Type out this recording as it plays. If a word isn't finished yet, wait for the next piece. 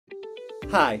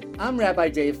Hi, I'm Rabbi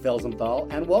Dave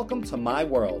Felsenthal, and welcome to my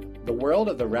world, the world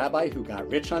of the rabbi who got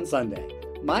rich on Sunday.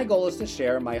 My goal is to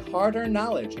share my hard-earned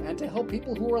knowledge and to help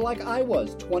people who are like I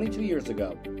was 22 years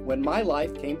ago, when my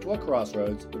life came to a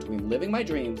crossroads between living my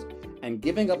dreams and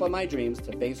giving up on my dreams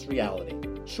to face reality.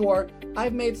 Sure,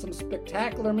 I've made some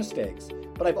spectacular mistakes,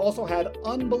 but I've also had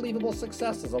unbelievable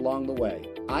successes along the way.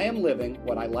 I am living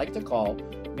what I like to call,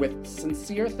 with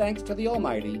sincere thanks to the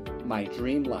Almighty, my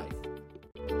dream life.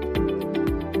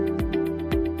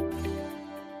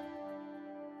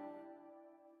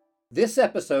 This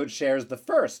episode shares the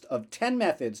first of 10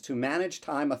 methods to manage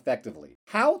time effectively.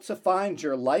 How to find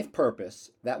your life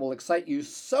purpose that will excite you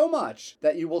so much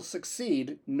that you will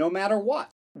succeed no matter what.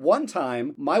 One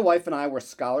time, my wife and I were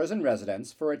scholars in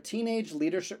residence for a teenage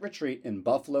leadership retreat in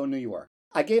Buffalo, New York.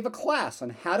 I gave a class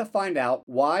on how to find out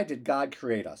why did God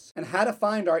create us and how to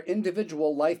find our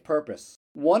individual life purpose.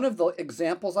 One of the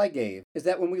examples I gave is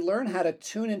that when we learn how to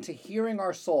tune into hearing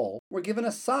our soul, we're given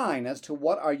a sign as to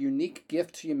what our unique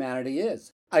gift to humanity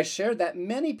is. I shared that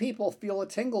many people feel a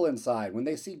tingle inside when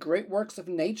they see great works of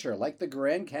nature like the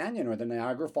Grand Canyon or the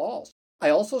Niagara Falls. I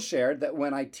also shared that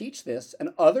when I teach this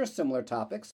and other similar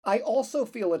topics, I also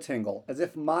feel a tingle, as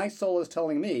if my soul is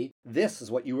telling me, this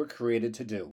is what you were created to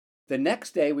do. The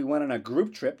next day, we went on a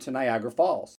group trip to Niagara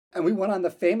Falls, and we went on the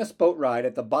famous boat ride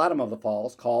at the bottom of the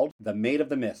falls called the Maid of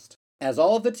the Mist. As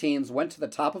all of the teens went to the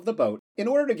top of the boat, in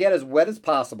order to get as wet as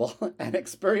possible and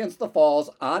experience the falls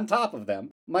on top of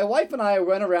them, my wife and I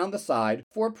went around the side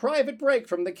for a private break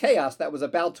from the chaos that was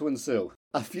about to ensue.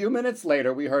 A few minutes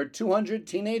later, we heard 200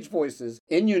 teenage voices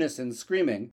in unison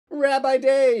screaming, "Rabbi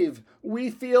Dave, we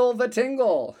feel the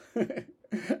tingle!"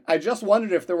 I just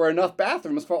wondered if there were enough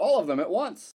bathrooms for all of them at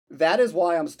once. That is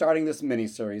why I'm starting this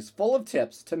mini-series full of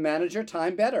tips to manage your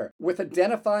time better with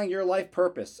identifying your life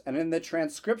purpose. And in the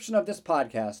transcription of this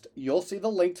podcast, you'll see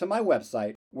the link to my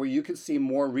website where you can see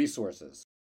more resources.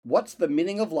 What's the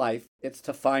meaning of life? It's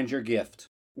to find your gift.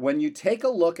 When you take a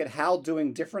look at how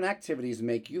doing different activities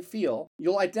make you feel,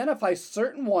 you'll identify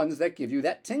certain ones that give you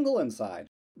that tingle inside.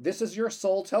 This is your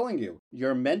soul telling you,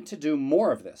 you're meant to do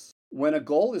more of this. When a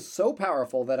goal is so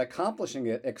powerful that accomplishing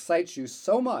it excites you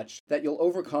so much that you'll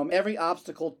overcome every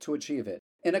obstacle to achieve it.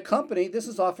 In a company, this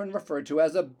is often referred to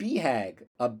as a BHAG,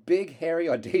 a big, hairy,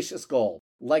 audacious goal.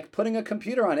 Like putting a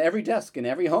computer on every desk in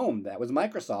every home, that was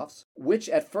Microsoft's, which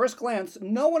at first glance,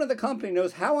 no one at the company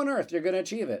knows how on earth you're going to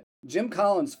achieve it. Jim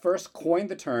Collins first coined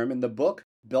the term in the book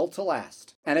Built to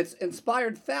Last, and it's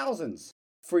inspired thousands.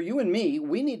 For you and me,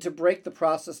 we need to break the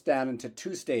process down into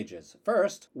two stages.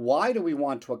 First, why do we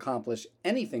want to accomplish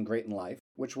anything great in life,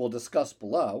 which we'll discuss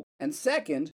below? And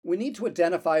second, we need to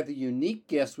identify the unique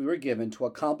gifts we were given to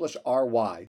accomplish our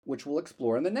why, which we'll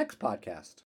explore in the next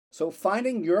podcast. So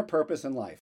finding your purpose in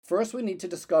life. First, we need to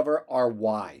discover our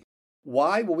why.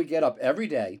 Why will we get up every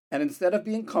day and instead of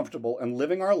being comfortable and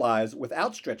living our lives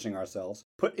without stretching ourselves,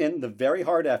 put in the very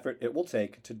hard effort it will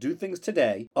take to do things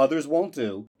today others won't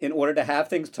do in order to have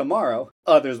things tomorrow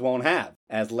others won't have,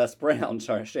 as Les Brown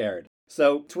shared.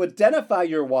 So, to identify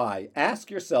your why,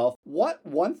 ask yourself, what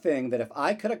one thing that if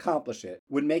I could accomplish it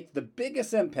would make the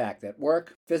biggest impact at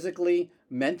work, physically,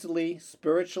 mentally,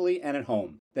 spiritually, and at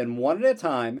home? Then one at a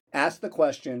time, ask the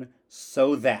question,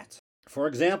 so that. For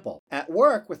example, at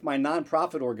work with my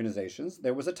nonprofit organizations,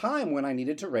 there was a time when I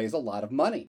needed to raise a lot of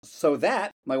money, so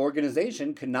that my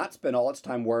organization could not spend all its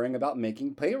time worrying about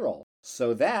making payroll,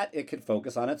 so that it could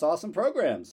focus on its awesome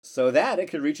programs, so that it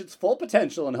could reach its full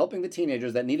potential in helping the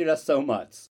teenagers that needed us so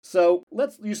much. So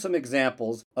let's use some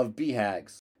examples of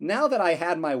BHAGs. Now that I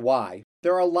had my why,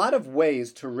 there are a lot of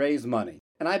ways to raise money,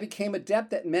 and I became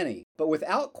adept at many, but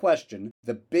without question,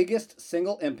 the biggest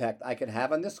single impact I could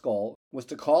have on this goal was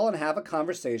to call and have a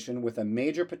conversation with a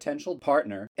major potential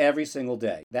partner every single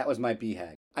day. That was my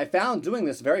BHAG. I found doing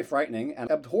this very frightening and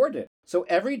abhorred it. So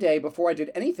every day before I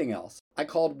did anything else, I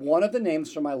called one of the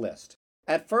names from my list.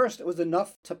 At first, it was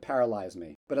enough to paralyze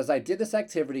me, but as I did this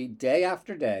activity day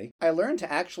after day, I learned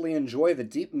to actually enjoy the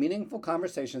deep, meaningful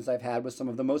conversations I've had with some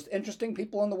of the most interesting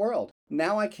people in the world.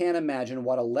 Now I can't imagine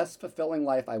what a less fulfilling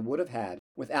life I would have had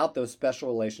without those special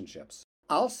relationships.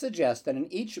 I'll suggest that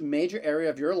in each major area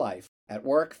of your life, at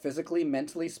work, physically,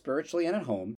 mentally, spiritually, and at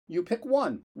home, you pick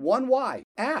one why.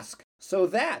 Ask, so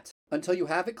that, until you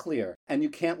have it clear and you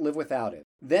can't live without it.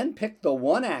 Then pick the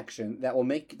one action that will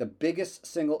make the biggest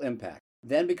single impact.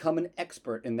 Then become an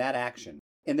expert in that action.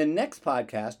 In the next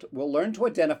podcast, we'll learn to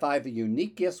identify the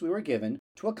unique gifts we were given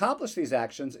to accomplish these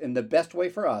actions in the best way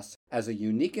for us as a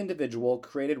unique individual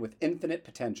created with infinite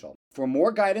potential. For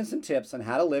more guidance and tips on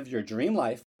how to live your dream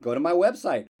life, go to my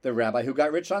website,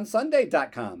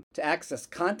 therabbiwhogotrichonsunday.com, to access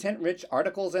content-rich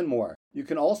articles and more. You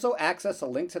can also access a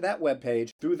link to that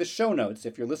webpage through the show notes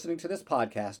if you're listening to this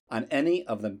podcast on any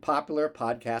of the popular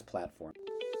podcast platforms.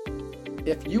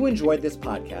 If you enjoyed this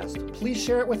podcast, please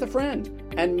share it with a friend,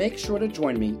 and make sure to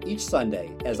join me each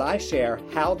Sunday as I share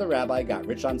how the Rabbi got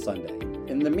rich on Sunday.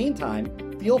 In the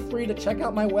meantime, feel free to check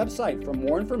out my website for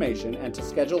more information and to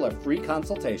schedule a free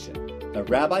consultation,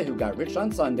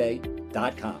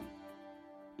 therabbiwhogotrichonsunday.com.